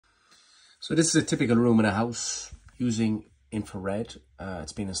So this is a typical room in a house using infrared.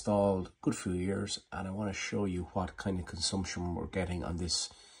 It's been installed a good few years, and I want to show you what kind of consumption we're getting on this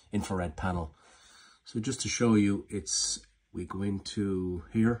infrared panel. So just to show you, we go into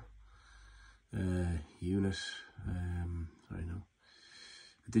here, unit,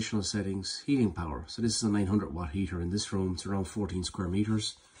 additional settings, heating power. So this is a 900 watt heater in this room. It's around 14 square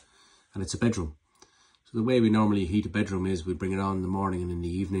meters, and it's a bedroom. So the way we normally heat a bedroom is we bring it on in the morning and in the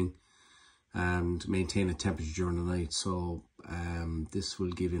evening and maintain a temperature during the night. So this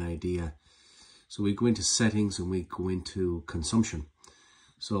will give you an idea. So we go into settings and we go into consumption.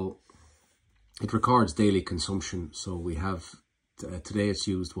 So it records daily consumption. So we have, today it's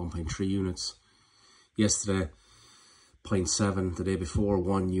used 1.3 units. Yesterday, 0.7, the day before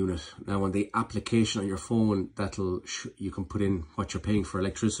 1 unit. Now on the application on your phone, you can put in what you're paying for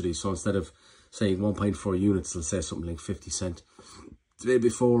electricity. So instead of saying 1.4 units, it'll say something like 50 cent. The day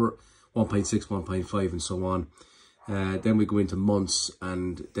before, 1.6, 1.5 and so on. Then we go into months,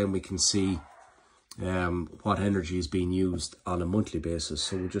 and then we can see what energy is being used on a monthly basis.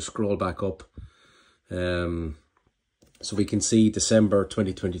 So we'll just scroll back up. So we can see December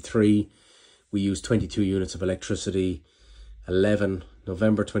 2023, we used 22 units of electricity. 11,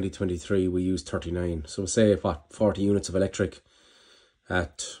 November 2023, we used 39. So we'll say, 40 units of electric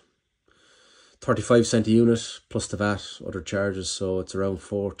at 35 cent a unit plus the VAT, other charges. So it's around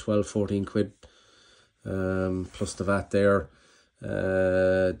 12, 14 quid plus the VAT there.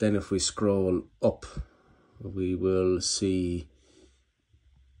 Then if we scroll up, we will see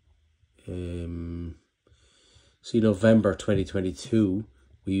November 2022,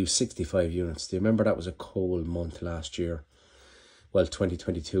 we used 65 units. Do you remember that was a cold month last year? Well,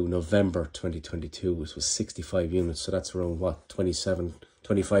 2022, November 2022 was 65 units. So that's around what, 27,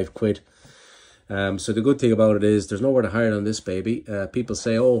 25 quid. So the good thing about it is there's nowhere to hide on this baby. People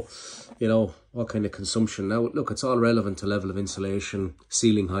say, oh, you know, what kind of consumption? Now, look, it's all relevant to level of insulation,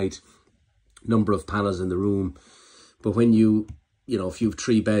 ceiling height, number of panels in the room. But when you know, if you have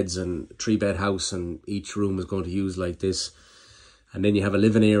 3 beds and 3-bed house and each room is going to use like this, and then you have a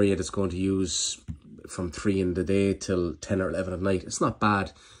living area that's going to use from 3 in the day till 10 or 11 at night, it's not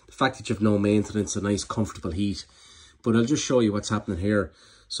bad. The fact that you have no maintenance, a nice comfortable heat. But I'll just show you what's happening here.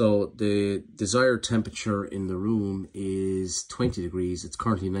 So the desired temperature in the room is 20 degrees. It's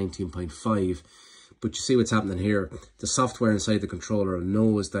currently 19.5. But you see what's happening here. The software inside the controller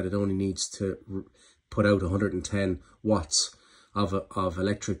knows that it only needs to put out 110 watts of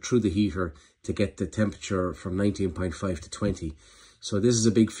electric through the heater to get the temperature from 19.5 to 20. So this is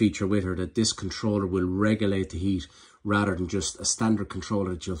a big feature with her, that this controller will regulate the heat rather than just a standard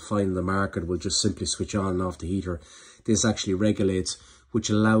controller that you'll find in the market will just simply switch on and off the heater. This actually regulates, which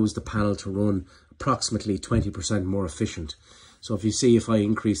allows the panel to run approximately 20% more efficient. So if you see, if I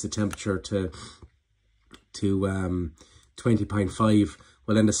increase the temperature to 20.5,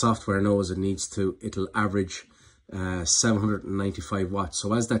 well then the software knows it'll average 795 watts.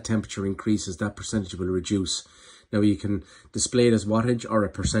 So as that temperature increases, that percentage will reduce. Now you can display it as wattage or a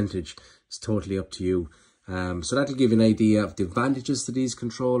percentage. It's totally up to you. So that'll give you an idea of the advantages to these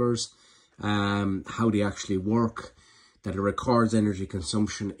controllers, how they actually work, that it records energy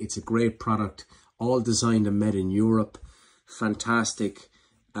consumption. It's a great product, all designed and made in Europe. Fantastic.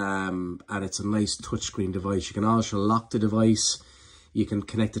 And it's a nice touchscreen device. You can also lock the device. You can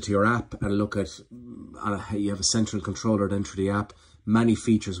connect it to your app and look at, you have a central controller then through the app. Many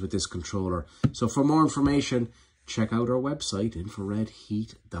features with this controller. So for more information, check out our website,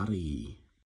 infraredheat.ie.